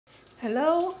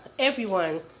Hello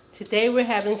everyone. Today we're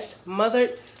having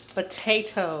smothered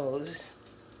potatoes.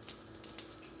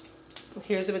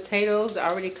 Here's the potatoes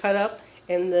already cut up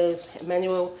in the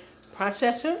manual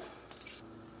processor.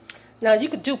 Now you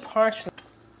could do parsley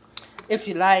if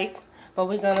you like, but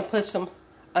we're going to put some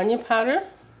onion powder,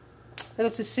 a little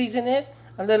to season it,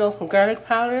 a little garlic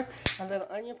powder, a little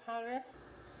onion powder,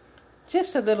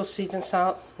 just a little seasoned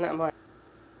salt, not much.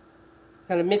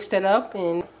 Gonna mix that up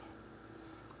and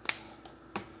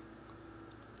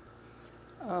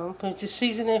just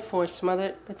season it for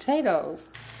smothered potatoes.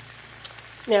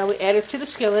 Now we add it to the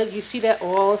skillet. You see that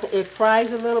oil, it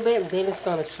fries a little bit and then it's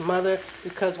going to smother,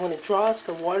 because when it draws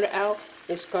the water out,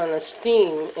 it's going to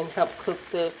steam and help cook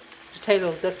the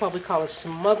potatoes. That's why we call it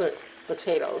smothered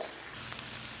potatoes.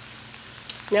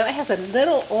 Now it has a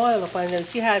little oil up on there.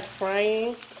 See how it's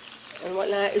frying and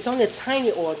whatnot? It's only a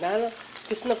tiny oil, not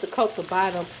just enough to coat the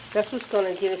bottom. That's what's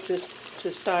going to get it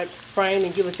to start frying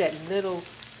and give it that little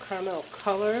caramel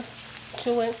color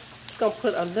to it. It's going to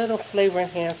put a little flavor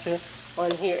enhancer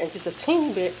on here and just a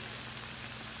teeny bit.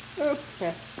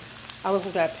 Yeah, I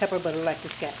wasn't got pepper, but I like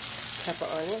this got pepper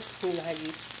on it. You know how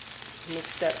you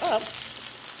mix that up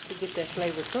to get that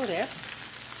flavor through there.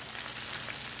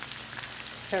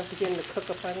 Kind of beginning to cook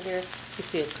up under there. You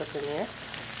see it cooking there.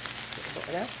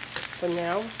 But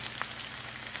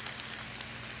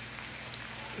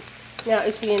now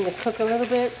it's beginning to cook a little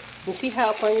bit. You see how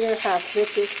up under there, how I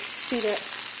flipped it? See that?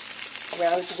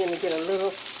 Around it's beginning to get a little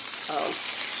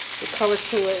the color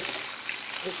to it.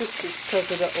 This is because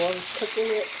of the oil cooking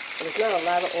it. And it's not a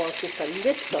lot of oil, it's just a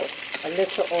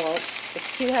little oil. But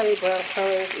see how the brown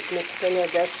color is mixed in there?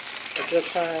 That's a good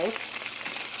sign.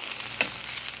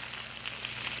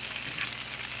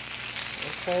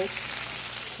 Okay.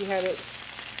 See how the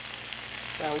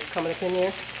brown is coming up in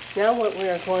there? Now what we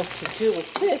are going to do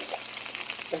with this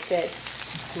is that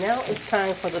now it's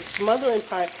time for the smothering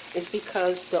part. Is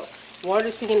because the water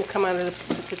is beginning to come out of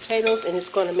the potatoes and it's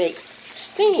going to make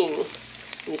steam.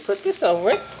 You put this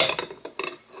over it,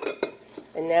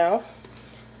 and now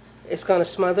it's going to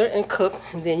smother and cook,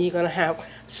 and then you're going to have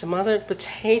smothered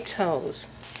potatoes.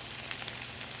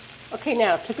 Okay,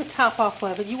 now to the top off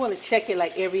of it, you want to check it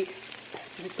like every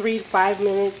 3 to 5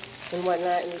 minutes and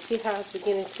whatnot, and you see how it's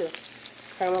beginning to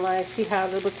caramelize. See how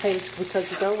the potatoes,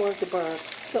 because you don't want it to burn.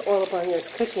 The oil up on here is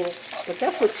cooking it, but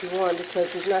that's what you want,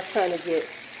 because you're not trying to get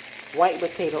white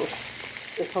potatoes.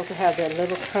 It's supposed to have that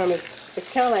little caramel. It's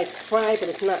kind of like fried, but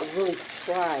it's not really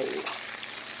fried.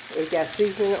 It got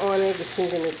seasoning on it, the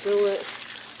seasoning through it,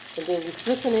 and then you're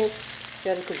flipping it,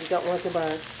 because you don't want it to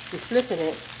burn. You're flipping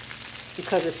it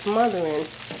because it's smothering.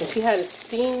 And see how the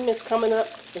steam is coming up?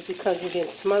 It's because you're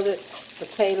getting smothered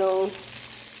potatoes.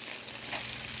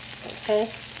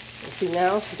 Okay? And see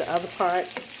now the other part,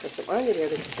 there's some under there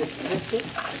that you just flip it.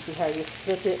 See how you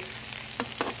flip it?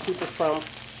 Keep it from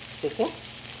sticking.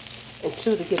 And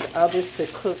 2, to get the others to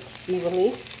cook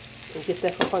evenly and get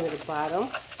that from under the bottom,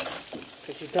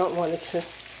 because you don't want it to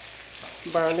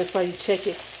burn. That's why you check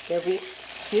it every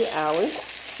few hours.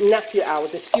 Not few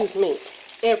hours, excuse me.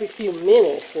 Every few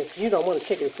minutes. If you don't want to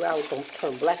check it every few hours, it's going to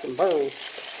turn black and burn.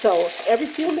 So every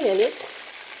few minutes,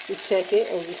 you check it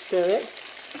and you stir it,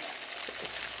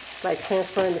 like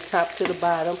transferring the top to the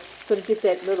bottom, so to get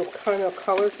that little caramel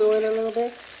color through it a little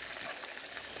bit.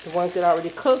 The ones that are already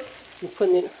cooked, you're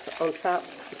putting it on top,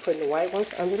 you're putting the white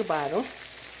ones under the bottom.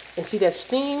 And see that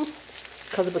steam,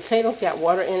 because the potatoes got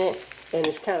water in it, and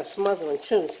it's kind of smothering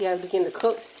too. See how it's beginning to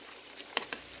cook?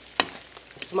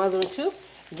 It's smothering too.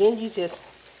 Then you just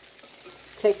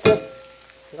take the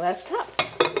glass top,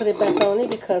 put it back on it,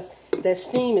 because that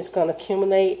steam is going to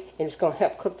accumulate and it's going to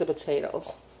help cook the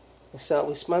potatoes. So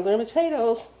we're smothering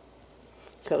potatoes.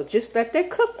 So just let that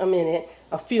cook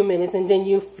a few minutes, and then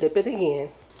you flip it again.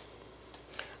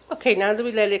 Okay, now that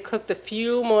we let it cook a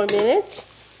few more minutes,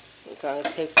 we're going to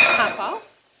take the top off,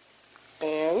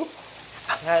 and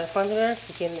have it under there,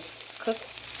 begin to cook.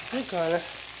 We're going to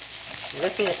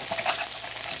lift it.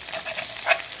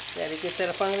 Let it get that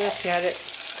up under there. See how that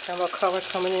caramel color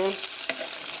coming in?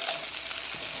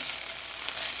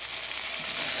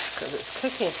 Because it's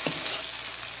cooking.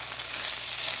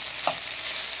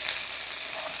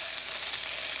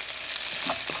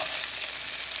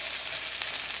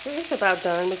 It's about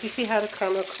done, but you see how the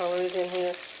caramel color is in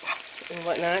here and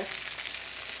whatnot.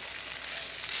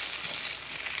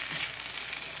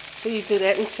 So you do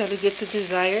that until you get the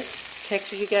desired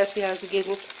texture. You guys see how it's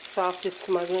getting soft, just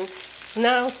smothering.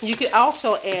 Now you can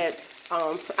also add,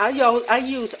 I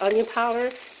use onion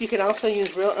powder. You can also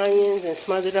use real onions and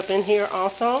smother it up in here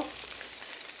also.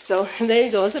 So there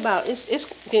you go. It's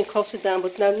getting close to done,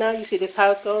 but now you see this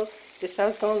how it goes. This is how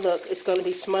it's going to look. It's going to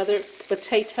be smothered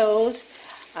potatoes,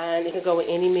 and it can go with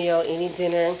any meal, any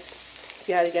dinner.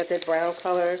 See how they got that brown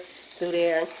color through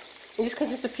there? You just cook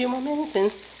just a few more minutes,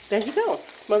 and there you go.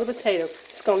 Smothered potato.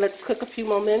 Just going to let this cook a few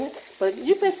more minutes, but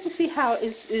you basically see how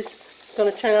it's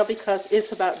going to turn out because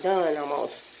it's about done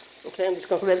almost. Okay, I'm just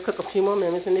going to let it cook a few more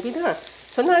minutes, and it'll be done.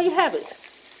 So now you have it.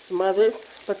 Smothered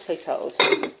potatoes.